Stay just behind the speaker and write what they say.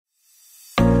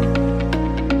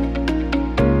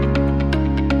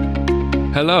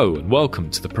Hello and welcome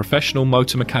to the Professional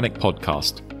Motor Mechanic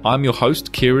Podcast. I'm your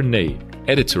host, Kieran Nee,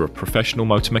 editor of Professional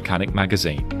Motor Mechanic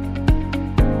magazine.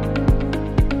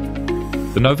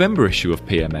 The November issue of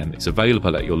PMM is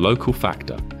available at your local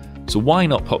factor, so why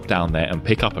not pop down there and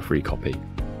pick up a free copy?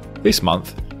 This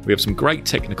month, we have some great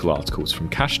technical articles from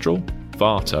Castrol,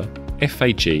 Varta,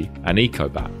 FAG and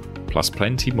Ecobat, plus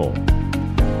plenty more.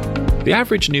 The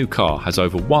average new car has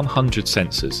over 100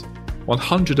 sensors,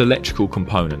 100 electrical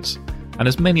components, and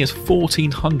as many as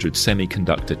 1,400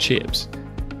 semiconductor chips.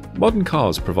 Modern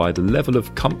cars provide a level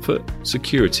of comfort,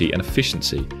 security and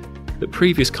efficiency that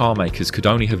previous car makers could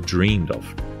only have dreamed of.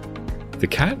 The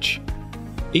catch?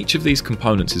 Each of these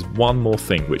components is one more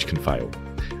thing which can fail.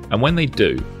 And when they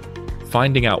do,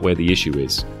 finding out where the issue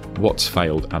is, what's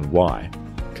failed and why,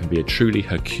 can be a truly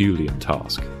Herculean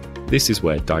task. This is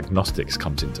where diagnostics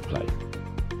comes into play.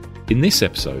 In this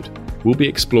episode, we'll be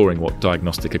exploring what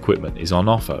diagnostic equipment is on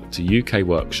offer to UK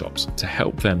workshops to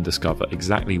help them discover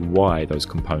exactly why those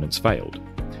components failed.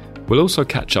 We'll also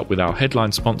catch up with our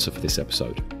headline sponsor for this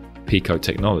episode, Pico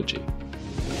Technology.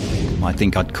 I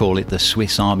think I'd call it the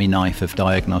Swiss Army knife of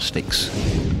diagnostics.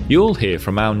 You'll hear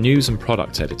from our news and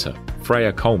products editor,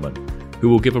 Freya Coleman, who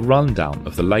will give a rundown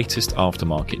of the latest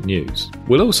aftermarket news.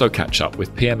 We'll also catch up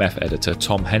with PMF editor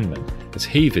Tom Henman as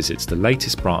he visits the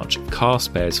latest branch of car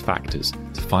spares factors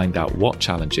to find out what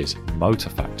challenges motor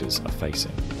factors are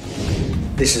facing.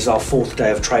 This is our fourth day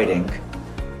of trading.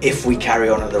 If we carry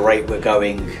on at the rate we're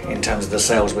going in terms of the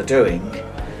sales we're doing,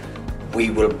 we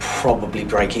will probably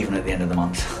break even at the end of the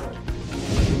month.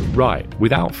 Right,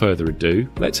 without further ado,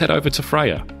 let's head over to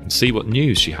Freya and see what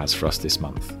news she has for us this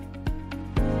month.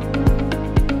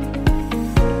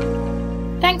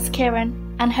 Thanks,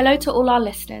 Kieran, and hello to all our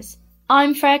listeners.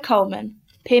 I'm Freya Coleman,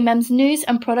 PMM's News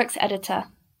and Products Editor.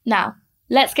 Now,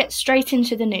 let's get straight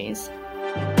into the news.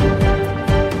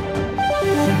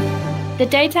 The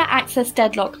data access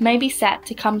deadlock may be set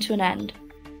to come to an end.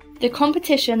 The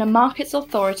Competition and Markets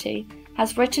Authority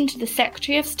has written to the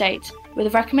Secretary of State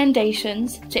with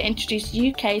recommendations to introduce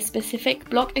UK-specific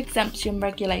block exemption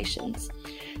regulations.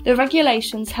 The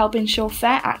regulations help ensure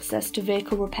fair access to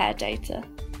vehicle repair data.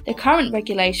 The current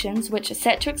regulations, which are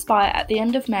set to expire at the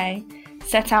end of May,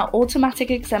 set out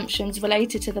automatic exemptions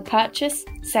related to the purchase,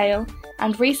 sale,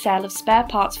 and resale of spare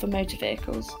parts for motor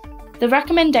vehicles. The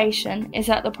recommendation is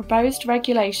that the proposed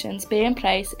regulations be in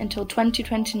place until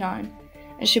 2029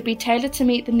 and should be tailored to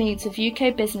meet the needs of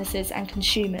UK businesses and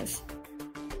consumers.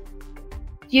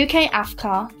 UK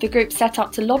AFCAR, the group set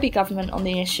up to lobby government on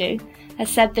the issue, has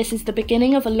said this is the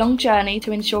beginning of a long journey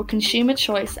to ensure consumer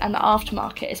choice and the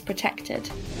aftermarket is protected.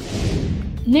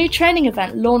 New training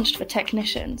event launched for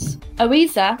technicians.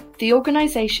 OESA, the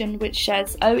organisation which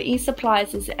shares OE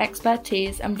suppliers'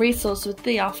 expertise and resources with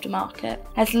the aftermarket,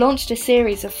 has launched a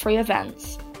series of free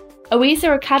events.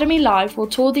 OESA Academy Live will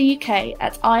tour the UK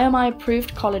at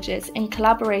IMI-approved colleges in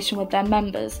collaboration with their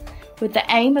members, with the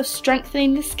aim of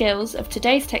strengthening the skills of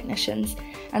today's technicians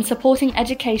and supporting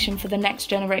education for the next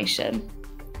generation.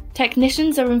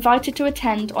 Technicians are invited to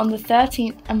attend on the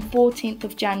 13th and 14th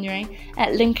of January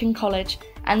at Lincoln College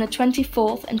and the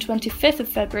 24th and 25th of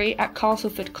February at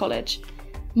Castleford College.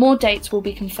 More dates will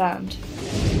be confirmed.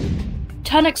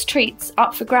 Tunnux treats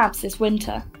up for grabs this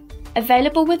winter.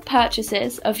 Available with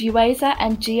purchases of Uesa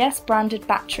and GS branded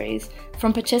batteries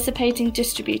from participating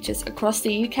distributors across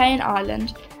the UK and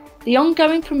Ireland, the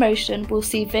ongoing promotion will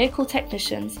see vehicle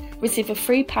technicians receive a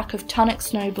free pack of Tunnux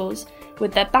snowballs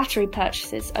with their battery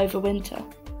purchases over winter.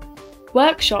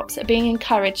 Workshops are being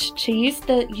encouraged to use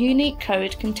the unique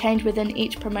code contained within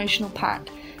each promotional pack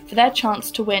for their chance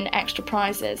to win extra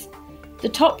prizes. The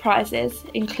top prizes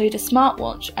include a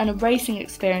smartwatch and a racing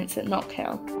experience at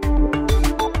Knockhill.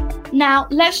 Now,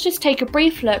 let's just take a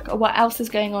brief look at what else is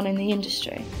going on in the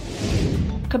industry.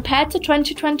 Compared to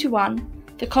 2021,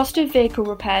 the cost of vehicle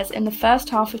repairs in the first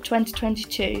half of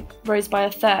 2022 rose by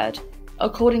a third,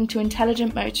 according to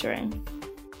Intelligent Motoring.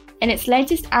 In its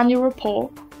latest annual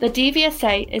report, the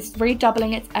DVSA is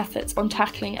redoubling its efforts on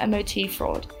tackling MOT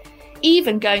fraud,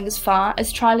 even going as far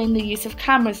as trialling the use of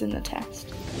cameras in the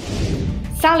test.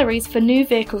 Salaries for new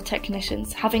vehicle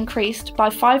technicians have increased by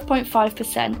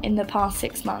 5.5% in the past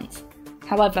 6 months.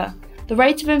 However, the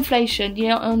rate of inflation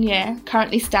year on year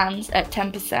currently stands at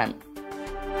 10%.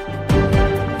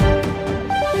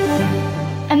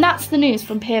 And that's the news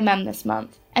from PMM this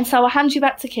month, and so I'll hand you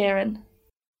back to Kieran.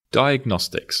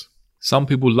 Diagnostics. Some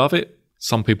people love it,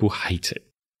 some people hate it.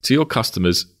 To your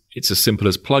customers, it's as simple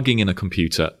as plugging in a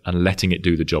computer and letting it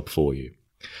do the job for you.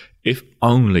 If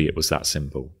only it was that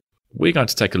simple. we're going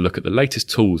to take a look at the latest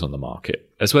tools on the market,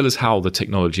 as well as how the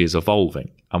technology is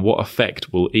evolving and what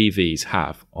effect will EVs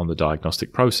have on the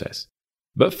diagnostic process.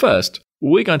 But first,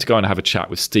 we're going to go and have a chat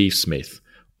with Steve Smith,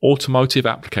 Automotive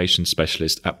Application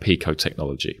Specialist at Pico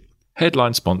Technology,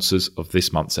 headline sponsors of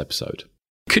this month's episode.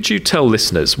 Could you tell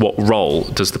listeners what role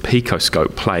does the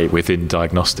picoscope play within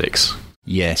diagnostics?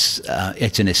 Yes,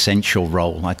 it's an essential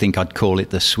role. I think I'd call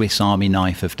it the Swiss Army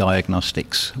knife of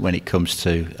diagnostics when it comes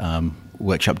to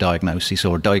workshop diagnosis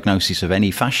or diagnosis of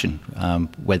any fashion,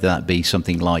 whether that be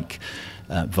something like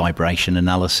vibration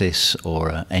analysis or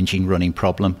an engine running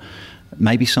problem,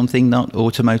 maybe something not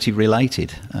automotive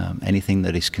related, anything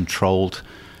that is controlled,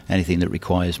 anything that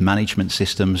requires management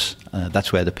systems,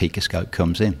 that's where the picoscope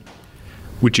comes in.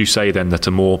 Would you say then that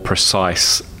a more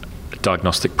precise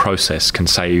diagnostic process can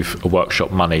save a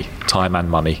workshop money, time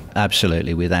and money?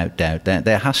 Absolutely, without doubt.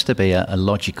 There has to be a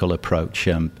logical approach.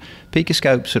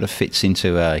 Picoscope sort of fits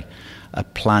into a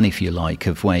plan, if you like,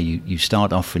 of where you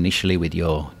start off initially with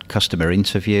your customer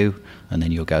interview, and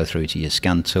then you'll go through to your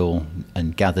scan tool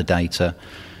and gather data.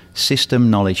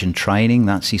 System knowledge and training,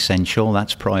 that's essential.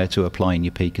 That's prior to applying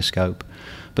your picoscope.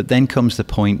 But then comes the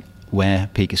point where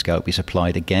picoscope is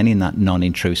applied again in that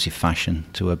non-intrusive fashion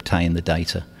to obtain the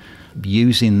data.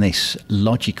 Using this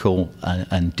logical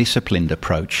and disciplined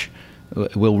approach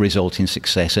will result in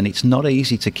success, and it's not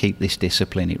easy to keep this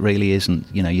discipline. It really isn't.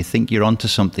 You think you're onto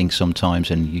something sometimes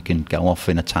and you can go off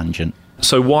in a tangent.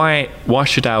 So why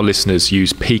should our listeners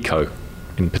use Pico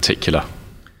in particular?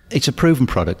 It's a proven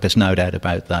product, there's no doubt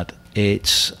about that.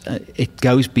 It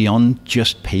goes beyond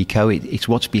just Pico. It's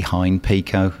what's behind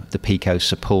Pico, the Pico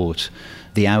support,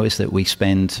 the hours that we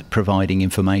spend providing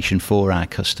information for our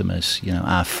customers,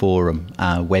 our forum,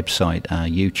 our website, our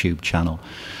YouTube channel.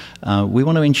 We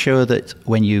want to ensure that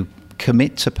when you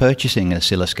commit to purchasing an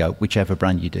oscilloscope, whichever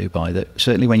brand you do buy, that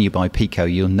certainly when you buy Pico,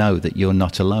 you'll know that you're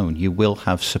not alone. You will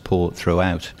have support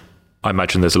throughout. I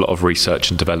imagine there's a lot of research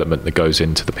and development that goes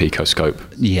into the picoscope.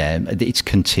 Yeah, it's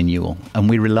continual. And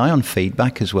we rely on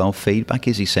feedback as well. Feedback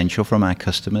is essential from our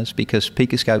customers because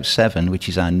Picoscope 7, which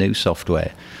is our new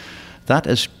software, that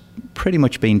has pretty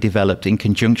much been developed in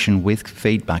conjunction with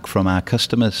feedback from our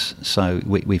customers. So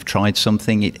we've tried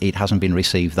something, it hasn't been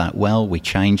received that well, we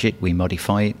change it, we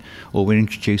modify it, or we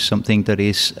introduce something that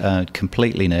is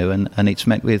completely new and it's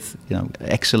met with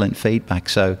excellent feedback.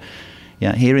 So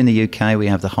here in the UK, we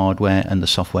have the hardware and the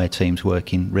software teams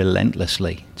working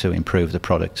relentlessly to improve the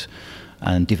product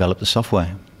and develop the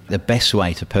software. The best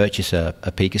way to purchase a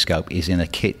picoscope is in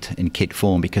kit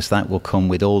form, because that will come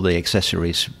with all the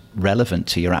accessories relevant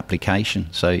to your application.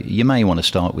 So you may want to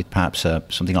start with perhaps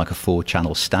something like a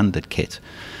 4-channel standard kit.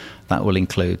 That will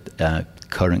include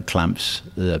current clamps,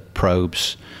 the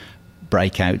probes,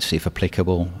 breakouts if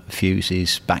applicable,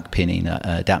 fuses, backpinning,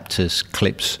 adapters,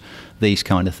 clips, these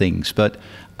kind of things. But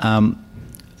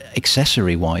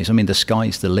accessory-wise, the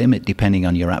sky's the limit depending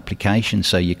on your application.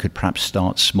 So you could perhaps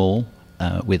start small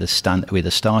with a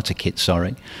starter kit,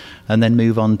 and then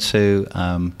move on to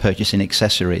purchasing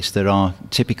accessories that are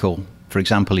typical. For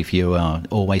example, if you are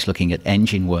always looking at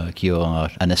engine work, you are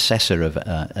an assessor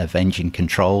of engine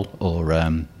control or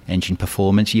engine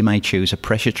performance, you may choose a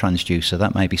pressure transducer.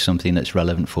 That may be something that's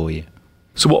relevant for you.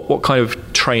 So what kind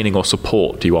of training or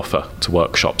support do you offer to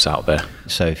workshops out there?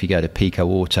 So if you go to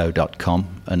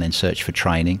picoauto.com and then search for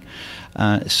training,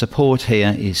 support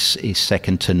here is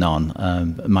second to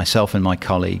none. Myself and my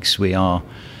colleagues, we are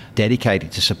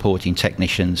dedicated to supporting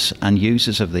technicians and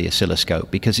users of the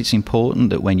oscilloscope, because it's important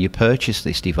that when you purchase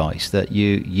this device that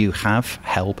you have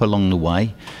help along the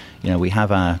way. We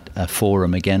have our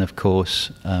forum again, of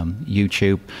course,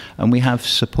 YouTube, and we have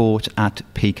support at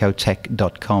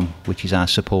picotech.com, which is our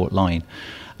support line.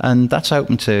 And that's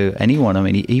open to anyone.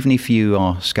 Even if you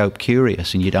are scope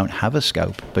curious and you don't have a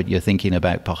scope, but you're thinking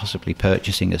about possibly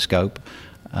purchasing a scope,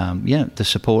 the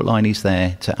support line is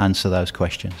there to answer those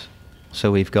questions. So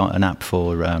we've got an app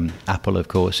for Apple, of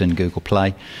course, and Google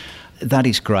Play. That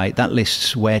is great. That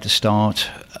lists where to start,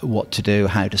 what to do,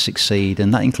 how to succeed,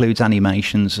 and that includes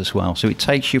animations as well. So it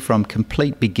takes you from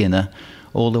complete beginner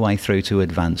all the way through to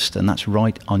advanced, and that's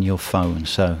right on your phone.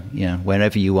 So,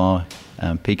 wherever you are,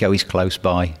 Pico is close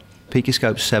by.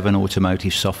 Picoscope 7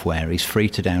 automotive software is free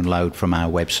to download from our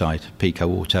website,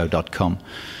 picoauto.com.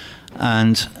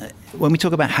 And when we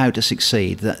talk about how to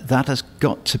succeed, that has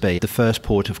got to be the first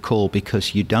port of call,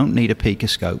 because you don't need a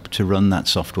picoscope to run that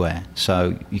software.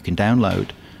 So you can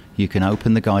download, you can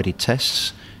open the guided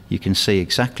tests, you can see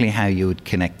exactly how you would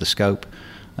connect the scope,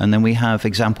 and then we have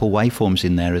example waveforms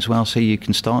in there as well, so you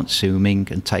can start zooming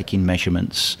and taking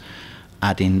measurements,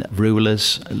 adding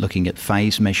rulers, looking at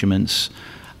phase measurements,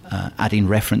 adding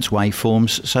reference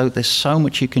waveforms. So there's so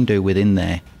much you can do within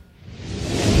there.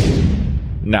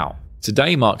 Now,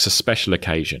 today marks a special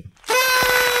occasion,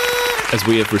 as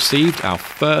we have received our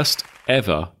first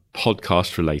ever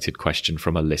podcast-related question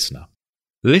from a listener.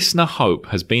 Listener Hope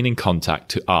has been in contact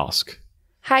to ask,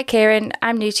 Hi Kieran,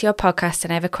 I'm new to your podcast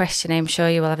and I have a question I'm sure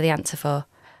you will have the answer for.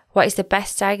 What is the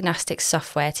best diagnostics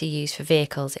software to use for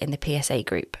vehicles in the PSA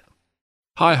group?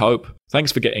 Hi Hope,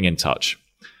 thanks for getting in touch.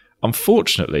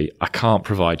 Unfortunately, I can't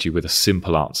provide you with a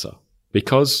simple answer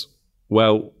because,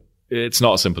 well, it's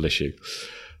not a simple issue.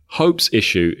 Hope's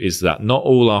issue is that not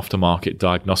all aftermarket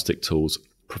diagnostic tools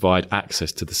provide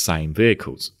access to the same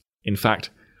vehicles. In fact,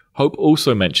 Hope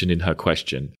also mentioned in her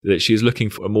question that she is looking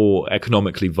for a more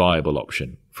economically viable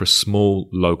option for a small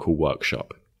local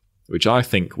workshop, which I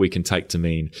think we can take to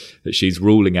mean that she's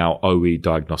ruling out OE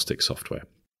diagnostic software.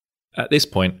 At this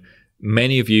point,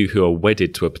 many of you who are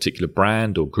wedded to a particular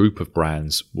brand or group of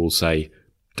brands will say,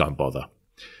 don't bother.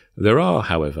 There are,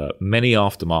 however, many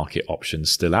aftermarket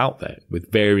options still out there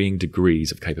with varying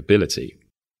degrees of capability.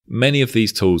 Many of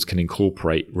these tools can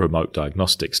incorporate remote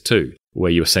diagnostics too,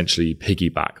 where you essentially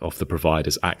piggyback off the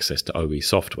provider's access to OE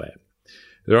software.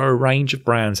 There are a range of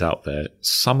brands out there,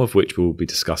 some of which we will be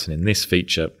discussing in this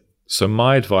feature, so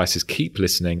my advice is keep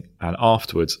listening and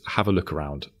afterwards have a look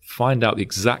around, find out the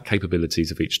exact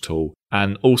capabilities of each tool,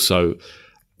 and also,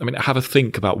 have a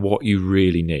think about what you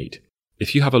really need.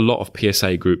 If you have a lot of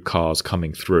PSA group cars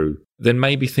coming through, then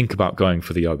maybe think about going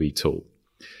for the OE tool.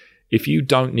 If you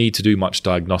don't need to do much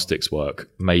diagnostics work,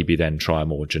 maybe then try a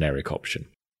more generic option.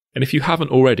 And if you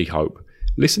haven't already, Hope,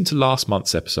 listen to last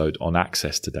month's episode on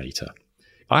access to data.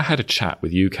 I had a chat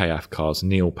with UK AFCAR's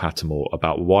Neil Pattermore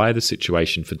about why the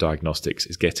situation for diagnostics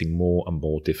is getting more and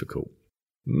more difficult.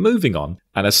 Moving on,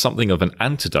 and as something of an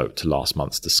antidote to last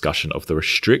month's discussion of the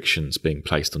restrictions being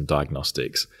placed on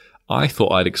diagnostics, I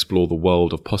thought I'd explore the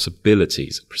world of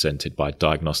possibilities presented by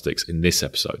diagnostics in this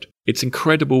episode. It's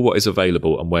incredible what is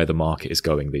available and where the market is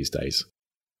going these days.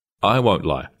 I won't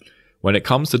lie, when it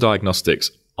comes to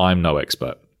diagnostics, I'm no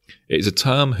expert. It is a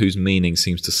term whose meaning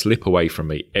seems to slip away from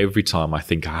me every time I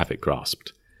think I have it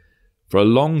grasped. For a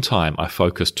long time, I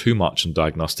focused too much on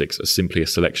diagnostics as simply a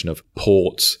selection of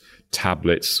ports,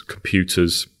 tablets,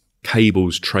 computers,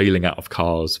 cables trailing out of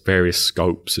cars, various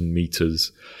scopes and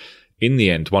meters. In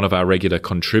the end, one of our regular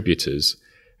contributors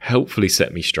helpfully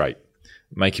set me straight,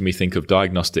 making me think of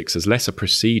diagnostics as less a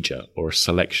procedure or a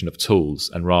selection of tools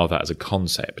and rather as a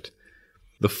concept.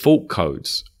 The fault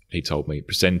codes, he told me,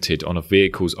 presented on a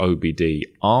vehicle's OBD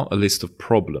aren't a list of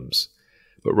problems,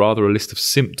 but rather a list of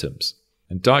symptoms.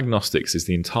 And diagnostics is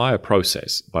the entire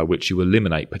process by which you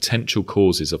eliminate potential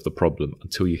causes of the problem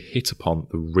until you hit upon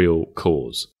the real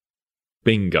cause.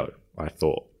 Bingo, I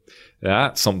thought.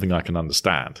 That's something I can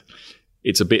understand.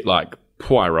 It's a bit like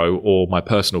Poirot, or my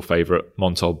personal favourite,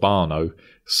 Montalbano,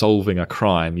 solving a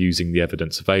crime using the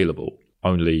evidence available,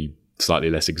 only slightly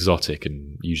less exotic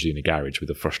and usually in a garage with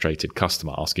a frustrated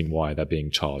customer asking why they're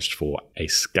being charged for a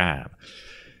scam.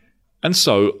 And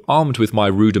so, armed with my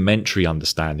rudimentary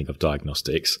understanding of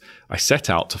diagnostics, I set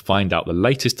out to find out the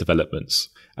latest developments,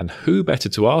 and who better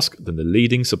to ask than the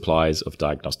leading suppliers of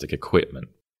diagnostic equipment.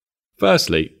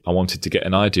 Firstly, I wanted to get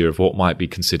an idea of what might be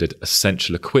considered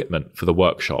essential equipment for the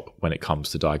workshop when it comes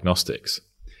to diagnostics.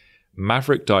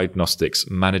 Maverick Diagnostics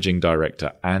Managing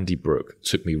Director Andy Brooke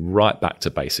took me right back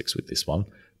to basics with this one,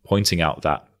 pointing out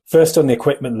that first on the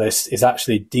equipment list is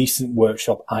actually decent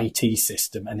workshop IT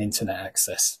system and internet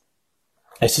access.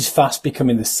 This is fast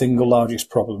becoming the single largest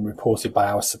problem reported by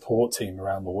our support team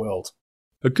around the world.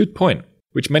 A good point,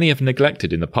 which many have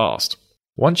neglected in the past.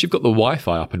 Once you've got the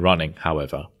Wi-Fi up and running,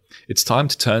 however, it's time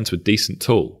to turn to a decent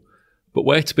tool. But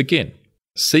where to begin?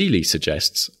 Sealy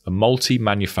suggests a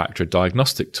multi-manufacturer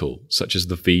diagnostic tool such as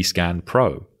the vScan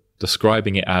Pro,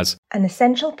 describing it as an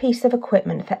essential piece of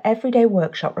equipment for everyday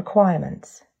workshop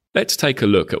requirements. Let's take a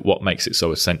look at what makes it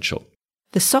so essential.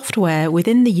 The software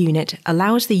within the unit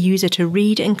allows the user to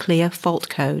read and clear fault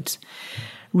codes,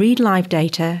 read live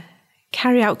data,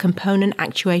 carry out component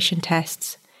actuation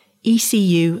tests,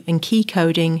 ECU and key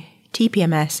coding,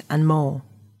 TPMS and more.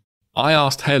 I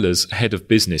asked Heller's head of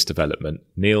business development,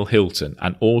 Neil Hilton,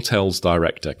 and Alltel's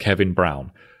director, Kevin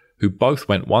Brown, who both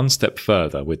went one step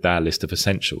further with their list of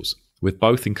essentials, with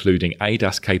both including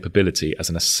ADAS capability as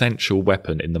an essential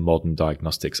weapon in the modern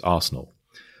diagnostics arsenal.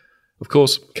 Of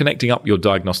course, connecting up your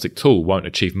diagnostic tool won't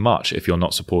achieve much if you're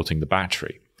not supporting the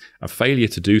battery, and failure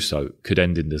to do so could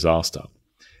end in disaster.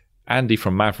 Andy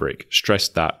from Maverick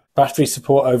stressed that battery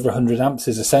support over 100 amps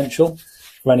is essential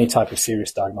for any type of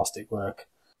serious diagnostic work.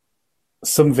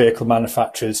 Some vehicle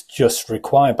manufacturers just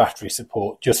require battery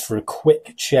support just for a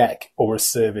quick check or a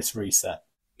service reset.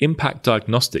 Impact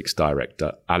Diagnostics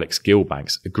Director Alex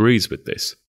Gilbanks agrees with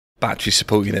this. Battery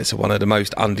support units are one of the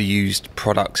most underused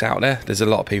products out there. There's a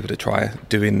lot of people that try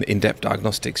doing in-depth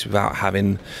diagnostics without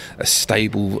having a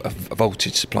stable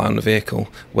voltage supply on the vehicle,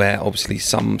 where obviously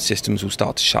some systems will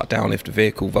start to shut down if the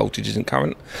vehicle voltage isn't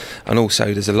current. And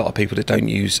also there's a lot of people that don't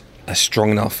use a strong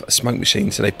enough smoke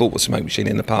machine. So they bought a smoke machine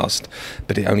in the past,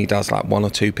 but it only does like 1 or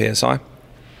 2 psi.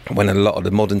 When a lot of the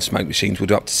modern smoke machines will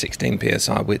do up to 16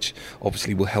 psi, which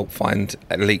obviously will help find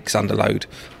leaks under load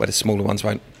where the smaller ones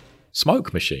won't.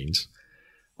 Smoke machines?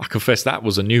 I confess that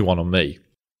was a new one on me.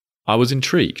 I was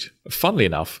intrigued. Funnily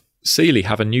enough, Sealy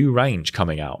have a new range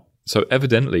coming out, so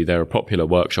evidently they're a popular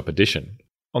workshop addition.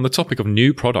 On the topic of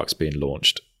new products being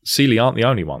launched, Sealy aren't the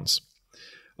only ones.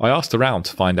 I asked around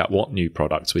to find out what new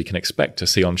products we can expect to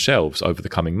see on shelves over the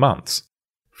coming months.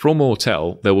 From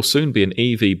Autel, there will soon be an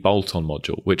EV bolt-on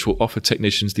module which will offer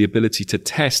technicians the ability to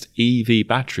test EV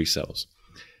battery cells.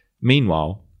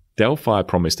 Meanwhile, Delphi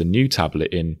promised a new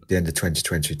tablet in the end of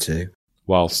 2022,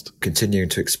 whilst continuing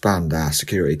to expand our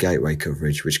security gateway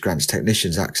coverage, which grants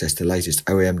technicians access to latest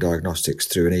OEM diagnostics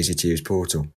through an easy-to-use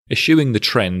portal. Eschewing the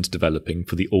trend developing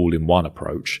for the all-in-one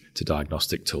approach to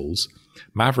diagnostic tools,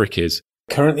 Maverick is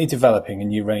currently developing a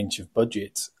new range of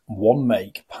budget, one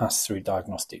make pass-through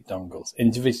diagnostic dongles,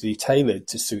 individually tailored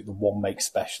to suit the one make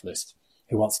specialist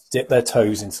who wants to dip their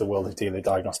toes into the world of dealer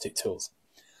diagnostic tools.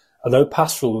 Although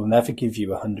pass-through will never give you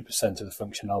 100% of the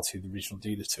functionality of the original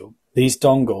dealer tool, these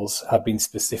dongles have been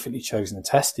specifically chosen and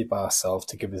tested by ourselves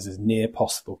to give us as near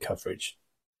possible coverage.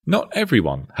 Not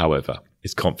everyone, however,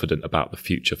 is confident about the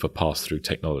future for pass-through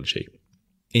technology.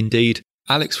 Indeed,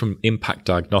 Alex from Impact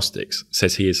Diagnostics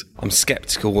says he is I'm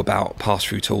sceptical about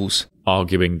pass-through tools,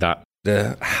 arguing that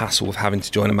the hassle of having to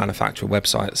join a manufacturer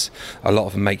websites, a lot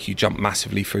of them make you jump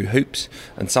massively through hoops,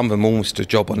 and some of them almost a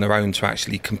job on their own to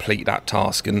actually complete that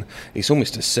task, and it's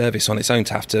almost a service on its own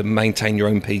to have to maintain your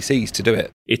own PCs to do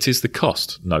it. It is the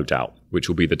cost, no doubt, which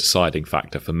will be the deciding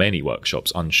factor for many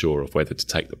workshops unsure of whether to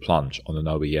take the plunge on an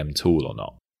OEM tool or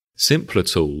not. Simpler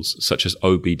tools such as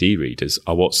OBD readers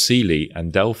are what Sealy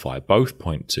and Delphi both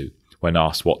point to when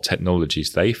asked what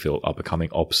technologies they feel are becoming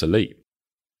obsolete.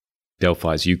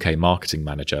 Delphi's UK marketing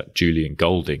manager, Julian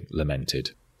Golding,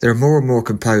 lamented, "There are more and more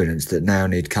components that now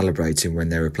need calibrating when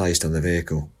they're replaced on the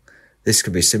vehicle. This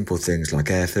can be simple things like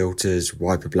air filters,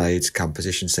 wiper blades, cam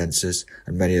position sensors,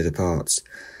 and many other parts.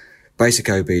 Basic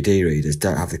OBD readers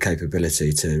don't have the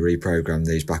capability to reprogram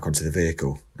these back onto the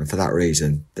vehicle, and for that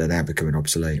reason, they're now becoming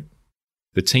obsolete."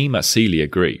 The team at Sealy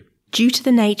agree. Due to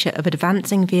the nature of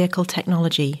advancing vehicle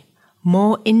technology,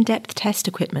 more in-depth test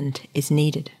equipment is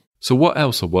needed. So what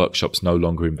else are workshops no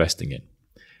longer investing in?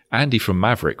 Andy from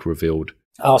Maverick revealed,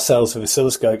 our sales of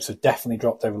oscilloscopes have definitely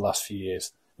dropped over the last few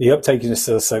years. The uptake in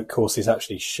oscilloscope courses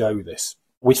actually show this.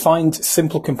 We find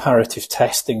simple comparative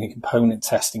testing and component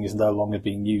testing is no longer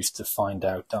being used to find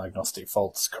out diagnostic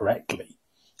faults correctly.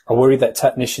 I worry that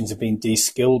technicians are being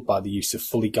de-skilled by the use of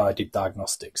fully guided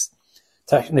diagnostics.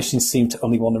 Technicians seem to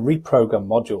only want to reprogram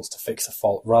modules to fix a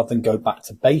fault rather than go back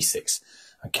to basics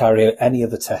and carry out any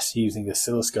other tests using an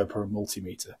oscilloscope or a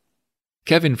multimeter.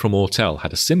 Kevin from Autel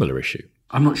had a similar issue.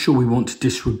 I'm not sure we want to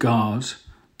disregard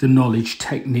the knowledge,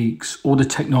 techniques, or the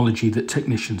technology that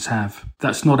technicians have.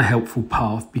 That's not a helpful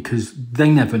path because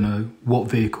they never know what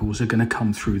vehicles are going to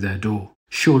come through their door.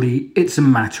 Surely it's a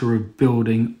matter of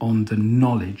building on the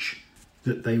knowledge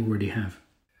that they already have.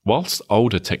 Whilst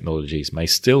older technologies may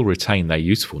still retain their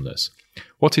usefulness,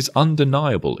 what is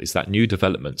undeniable is that new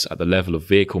developments at the level of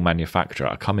vehicle manufacturer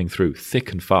are coming through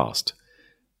thick and fast.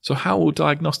 So how will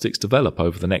diagnostics develop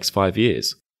over the next 5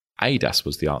 years? ADAS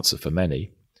was the answer for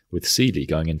many, with Sealy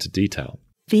going into detail.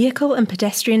 Vehicle and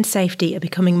pedestrian safety are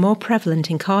becoming more prevalent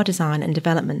in car design and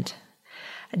development.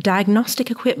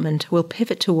 Diagnostic equipment will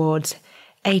pivot towards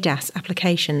ADAS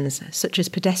applications such as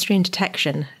pedestrian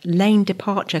detection, lane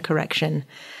departure correction,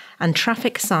 and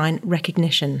traffic sign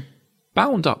recognition.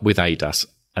 Bound up with ADAS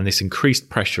and this increased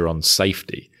pressure on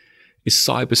safety is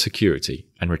cybersecurity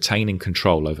and retaining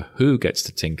control over who gets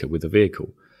to tinker with a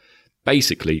vehicle.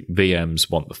 Basically, VMs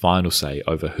want the final say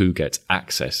over who gets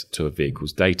access to a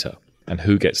vehicle's data and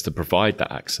who gets to provide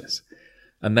that access.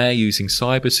 And they're using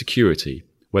cybersecurity,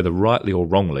 whether rightly or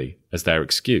wrongly, as their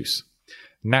excuse.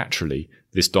 Naturally,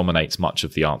 this dominates much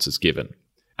of the answers given.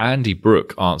 Andy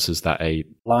Brooke answers that a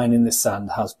line in the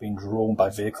sand has been drawn by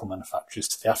vehicle manufacturers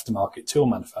to the aftermarket tool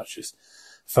manufacturers.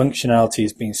 Functionality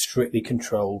is being strictly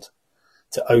controlled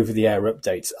to over-the-air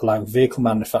updates, allowing vehicle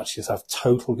manufacturers to have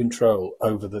total control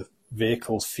over the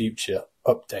vehicle's future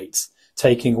updates,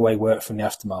 taking away work from the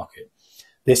aftermarket.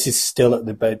 This is still at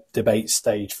the debate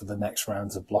stage for the next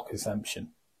rounds of block exemption.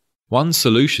 One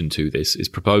solution to this is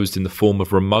proposed in the form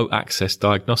of remote access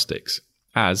diagnostics,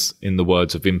 as, in the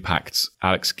words of Impact's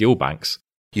Alex Gilbanks,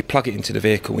 you plug it into the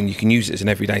vehicle and you can use it as an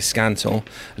everyday scan tool,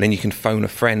 and then you can phone a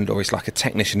friend, or it's like a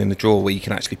technician in the drawer where you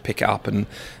can actually pick it up and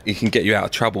it can get you out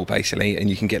of trouble basically, and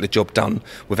you can get the job done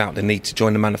without the need to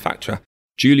join the manufacturer.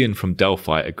 Julian from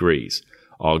Delphi agrees,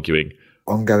 arguing,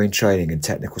 ongoing training and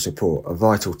technical support are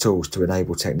vital tools to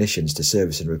enable technicians to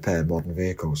service and repair modern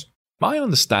vehicles. My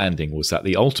understanding was that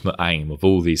the ultimate aim of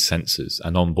all these sensors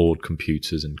and onboard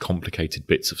computers and complicated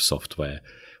bits of software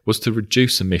was to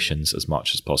reduce emissions as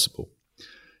much as possible.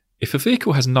 If a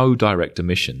vehicle has no direct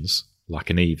emissions, like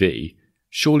an EV,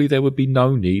 surely there would be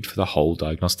no need for the whole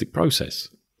diagnostic process.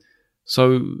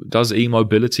 So, does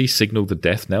e-mobility signal the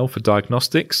death knell for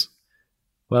diagnostics?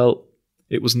 Well,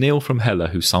 it was Neil from Hella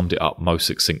who summed it up most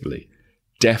succinctly.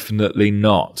 Definitely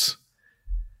not.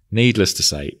 Needless to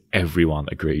say, everyone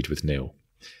agreed with Neil.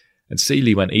 And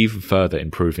Seeley went even further in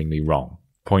proving me wrong,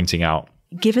 pointing out,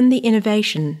 given the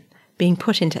innovation being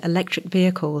put into electric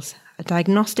vehicles,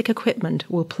 diagnostic equipment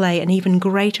will play an even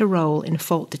greater role in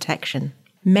fault detection.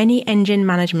 Many engine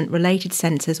management related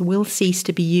sensors will cease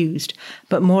to be used,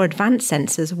 but more advanced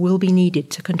sensors will be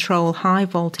needed to control high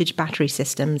voltage battery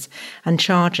systems and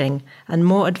charging, and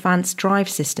more advanced drive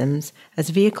systems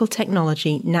as vehicle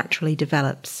technology naturally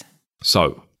develops.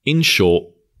 So, in short,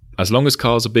 as long as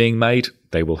cars are being made,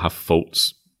 they will have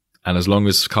faults. And as long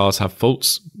as cars have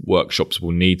faults, workshops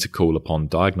will need to call upon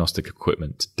diagnostic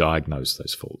equipment to diagnose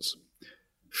those faults.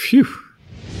 Phew!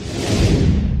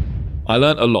 I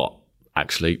learnt a lot,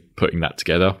 actually, putting that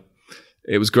together.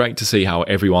 It was great to see how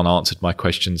everyone answered my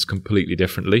questions completely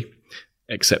differently,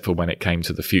 except for when it came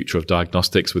to the future of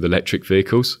diagnostics with electric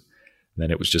vehicles. Then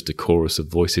it was just a chorus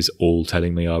of voices all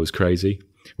telling me I was crazy,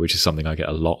 which is something I get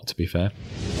a lot, to be fair.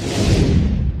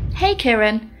 Hey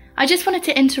Kieran, I just wanted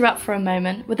to interrupt for a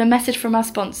moment with a message from our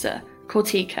sponsor,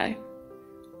 Cortico.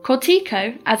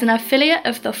 Cortico, as an affiliate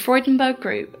of the Freudenberg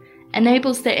Group,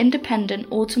 enables the independent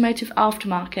automotive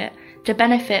aftermarket to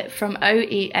benefit from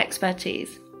OE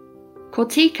expertise.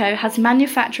 Cortico has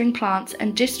manufacturing plants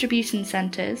and distribution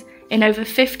centres in over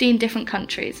 15 different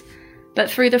countries, but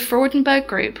through the Freudenberg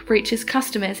Group reaches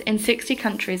customers in 60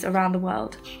 countries around the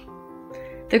world.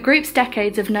 The group's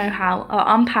decades of know-how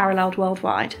are unparalleled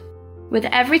worldwide. With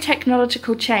every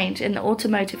technological change in the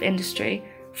automotive industry,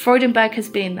 Freudenberg has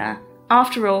been there.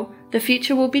 After all, the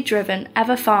future will be driven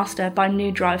ever faster by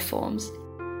new drive forms.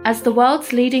 As the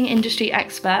world's leading industry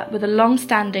expert with a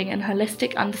long-standing and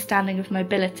holistic understanding of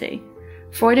mobility,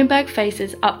 Freudenberg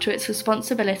faces up to its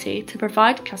responsibility to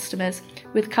provide customers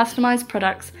with customized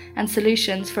products and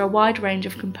solutions for a wide range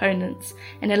of components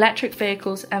in electric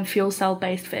vehicles and fuel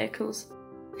cell-based vehicles.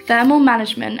 Thermal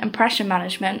management and pressure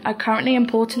management are currently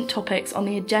important topics on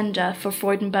the agenda for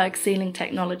Freudenberg sealing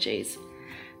technologies.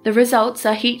 The results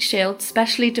are heat shields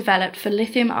specially developed for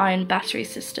lithium-ion battery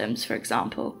systems, for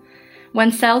example.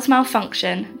 When cells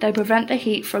malfunction, they prevent the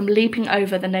heat from leaping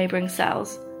over the neighbouring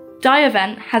cells.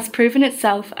 Diavent has proven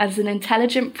itself as an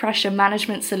intelligent pressure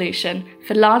management solution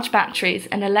for large batteries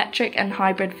and electric and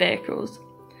hybrid vehicles.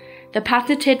 The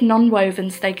patented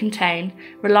nonwovens they contain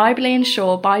reliably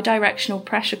ensure bidirectional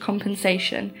pressure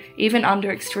compensation even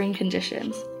under extreme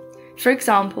conditions. For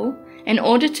example, in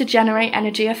order to generate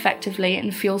energy effectively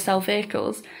in fuel cell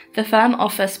vehicles, the firm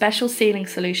offers special sealing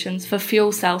solutions for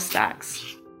fuel cell stacks.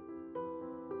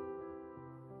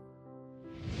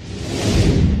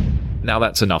 Now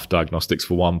that's enough diagnostics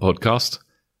for one podcast.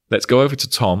 Let's go over to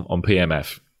Tom on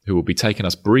PMF, who will be taking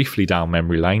us briefly down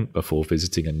memory lane before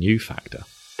visiting a new factor.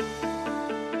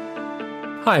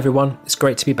 Hi everyone, it's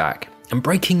great to be back. And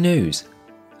breaking news!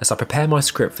 As I prepare my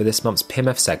script for this month's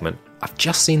PMF segment, I've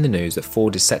just seen the news that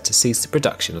Ford is set to cease the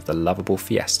production of the lovable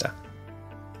Fiesta.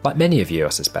 Like many of you, I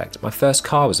suspect, my first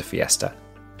car was a Fiesta,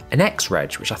 an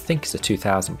X-Reg, which I think is a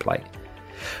 2000 plate.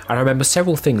 And I remember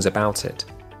several things about it.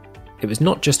 It was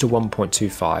not just a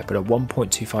 1.25, but a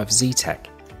 1.25 Z-Tech.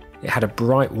 It had a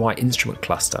bright white instrument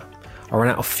cluster. I ran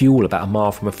out of fuel about a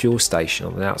mile from a fuel station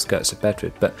on the outskirts of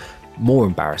Bedford, but more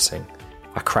embarrassing,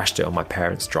 I crashed it on my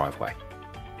parents' driveway.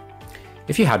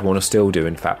 If you had one or still do,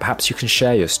 in fact, perhaps you can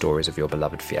share your stories of your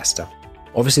beloved Fiesta.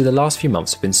 Obviously, the last few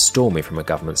months have been stormy from a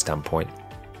government standpoint.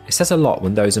 It says a lot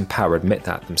when those in power admit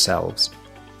that themselves.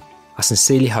 I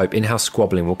sincerely hope in-house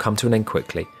squabbling will come to an end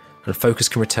quickly and focus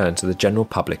can return to the general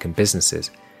public and businesses,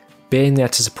 being there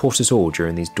to support us all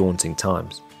during these daunting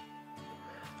times.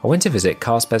 I went to visit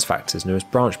Carlsbad's Factor's newest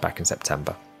branch back in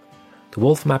September. The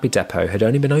Waltham Abbey depot had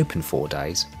only been open 4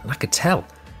 days, and I could tell.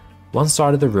 One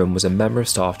side of the room was a member of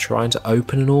staff trying to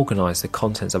open and organise the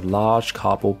contents of large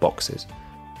cardboard boxes,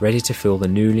 ready to fill the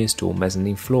newly installed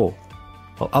mezzanine floor,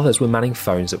 while others were manning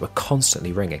phones that were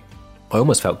constantly ringing. I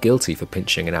almost felt guilty for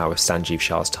pinching an hour of Sanjeev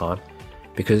Shah's time,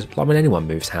 because like when anyone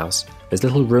moves house, there's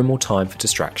little room or time for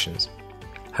distractions.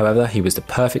 However, he was the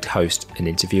perfect host and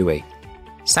interviewee.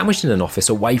 Sandwiched in an office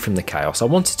away from the chaos, I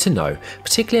wanted to know,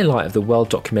 particularly in light of the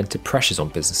well-documented pressures on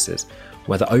businesses,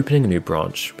 whether opening a new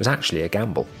branch was actually a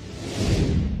gamble.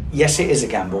 Yes, it is a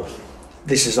gamble.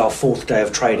 This is our 4th day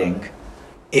of trading.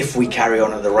 If we carry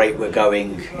on at the rate we're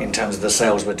going in terms of the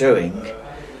sales we're doing,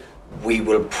 we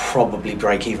will probably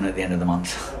break even at the end of the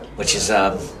month, which is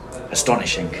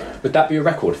astonishing. Would that be a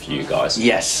record for you guys?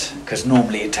 Yes, because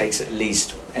normally it takes at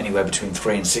least anywhere between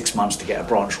 3 and 6 months to get a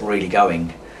branch really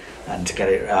going and to get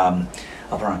it up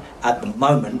and running. At the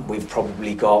moment, we've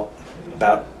probably got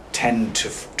about 10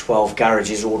 to 12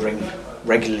 garages ordering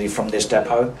regularly from this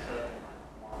depot,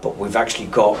 but we've actually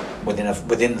got within the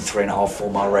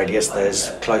 3.5-4 mile radius, there's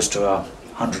close to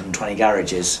 120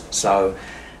 garages. So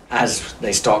as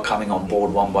they start coming on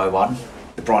board one by one,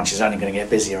 the branch is only going to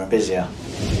get busier and busier.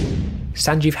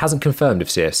 Sanjeev hasn't confirmed if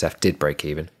CSF did break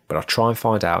even, but I'll try and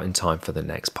find out in time for the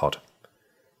next pod.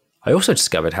 I also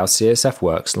discovered how CSF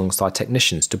works alongside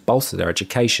technicians to bolster their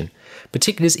education,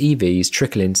 particularly as EVs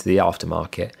trickle into the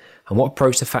aftermarket, and what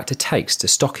approach the factor takes to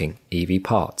stocking EV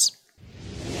parts.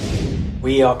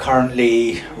 We are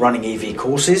currently running EV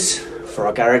courses for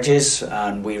our garages,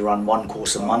 and we run 1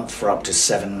 course a month for up to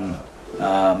 7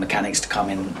 mechanics to come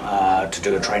in to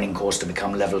do a training course to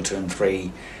become level 2 and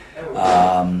 3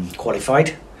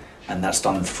 qualified, and that's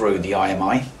done through the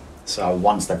IMI. So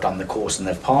once they've done the course and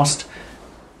they've passed,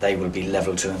 they will be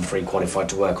level 2 and 3 qualified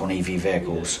to work on EV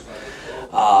vehicles.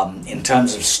 In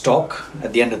terms of stock,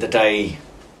 at the end of the day,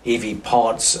 EV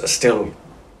parts are still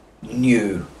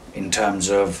new in terms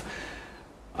of,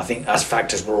 I think as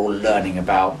factors we're all learning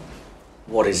about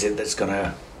what is it that's going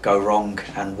to go wrong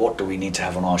and what do we need to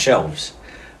have on our shelves.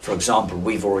 For example,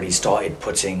 we've already started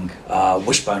putting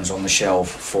wishbones on the shelf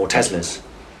for Teslas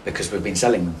because we've been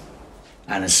selling them.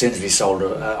 And as soon as we sold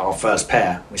our first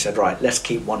pair, we said, right, let's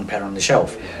keep 1 pair on the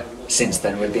shelf. Since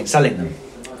then, we've been selling them.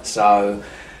 So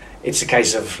it's a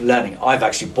case of learning. I've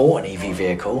actually bought an EV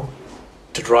vehicle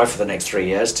to drive for the next 3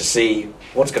 years to see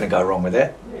what's going to go wrong with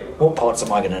it, what parts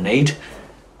am I going to need.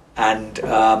 And,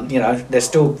 there's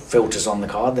still filters on the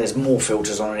car. There's more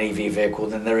filters on an EV vehicle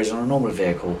than there is on a normal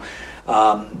vehicle.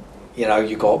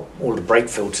 You've got all the brake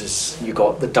filters, you've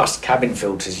got the dust cabin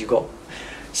filters,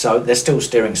 so there's still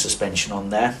steering suspension on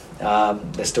there.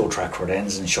 There's still track rod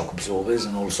ends and shock absorbers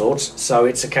and all sorts. So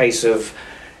it's a case of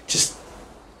just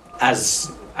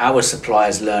as our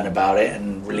suppliers learn about it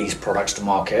and release products to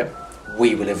market,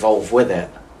 we will evolve with it.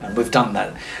 And we've done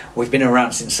that. We've been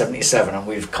around since 77 and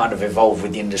we've kind of evolved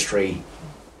with the industry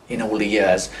in all the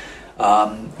years.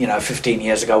 15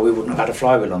 years ago, we wouldn't have had a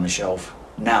flywheel on the shelf.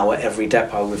 Now at every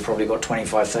depot, we've probably got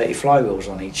 25, 30 flywheels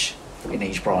in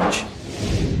each branch.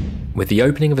 With the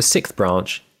opening of a 6th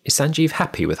branch, is Sanjeev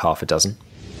happy with half a dozen?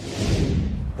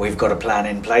 We've got a plan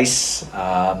in place. We've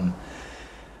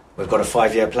got a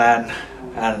 5-year plan,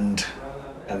 and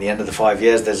at the end of the 5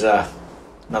 years, there's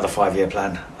another 5-year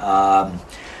plan.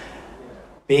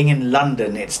 Being in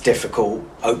London, it's difficult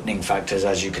opening factors,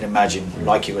 as you can imagine,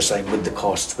 like you were saying, with the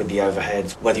costs, with the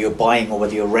overheads, whether you're buying or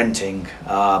whether you're renting,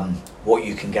 what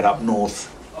you can get up north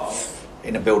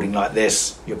in a building like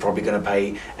this, you're probably going to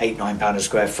pay £8-9 a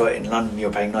square foot. In London,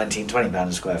 you're paying £19-20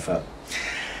 a square foot.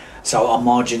 So our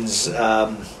margins, I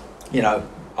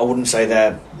wouldn't say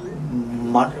they're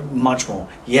much more.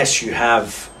 Yes, you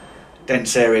have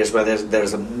dense areas where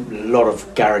there's a lot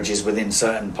of garages within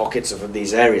certain pockets of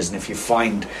these areas, and if you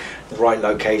find the right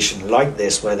location like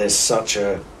this where there's such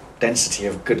a density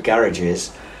of good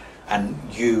garages and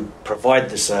you provide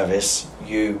the service,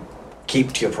 you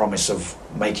keep to your promise of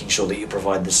making sure that you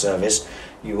provide the service,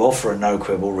 you offer a no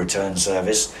quibble return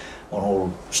service on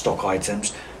all stock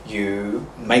items, you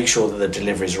make sure that the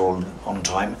deliveries are all on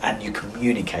time, and you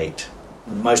communicate.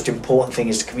 The most important thing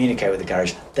is to communicate with the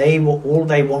garage. All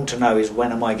they want to know is,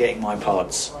 when am I getting my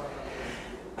parts?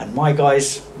 And my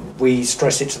guys, we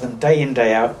stress it to them day in,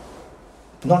 day out,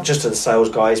 not just to the sales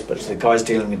guys, but to the guys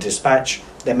dealing with dispatch.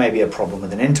 There may be a problem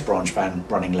with an interbranch van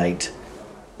running late.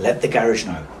 Let the garage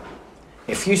know.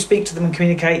 If you speak to them and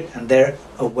communicate and they're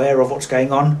aware of what's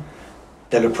going on,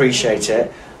 they'll appreciate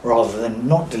it, rather than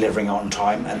not delivering on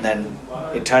time and then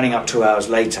it turning up 2 hours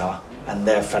later and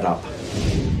they're fed up.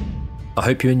 I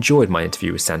hope you enjoyed my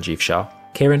interview with Sanjeev Shah.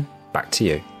 Kieran, back to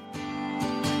you.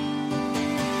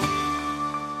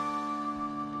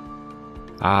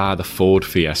 The Ford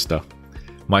Fiesta.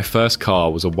 My first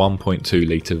car was a 1.2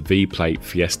 litre V-plate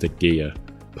Fiesta Ghia,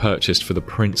 purchased for the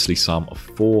princely sum of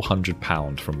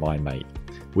 £400 from my mate,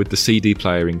 with the CD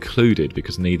player included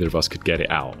because neither of us could get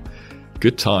it out.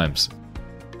 Good times.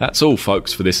 That's all,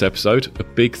 folks, for this episode. A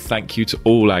big thank you to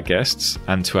all our guests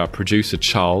and to our producer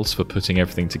Charles for putting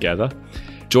everything together.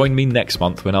 Join me next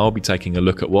month when I'll be taking a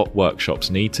look at what workshops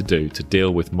need to do to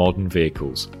deal with modern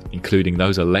vehicles, including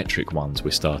those electric ones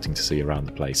we're starting to see around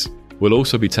the place. We'll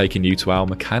also be taking you to our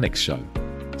mechanics show.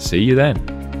 See you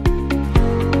then.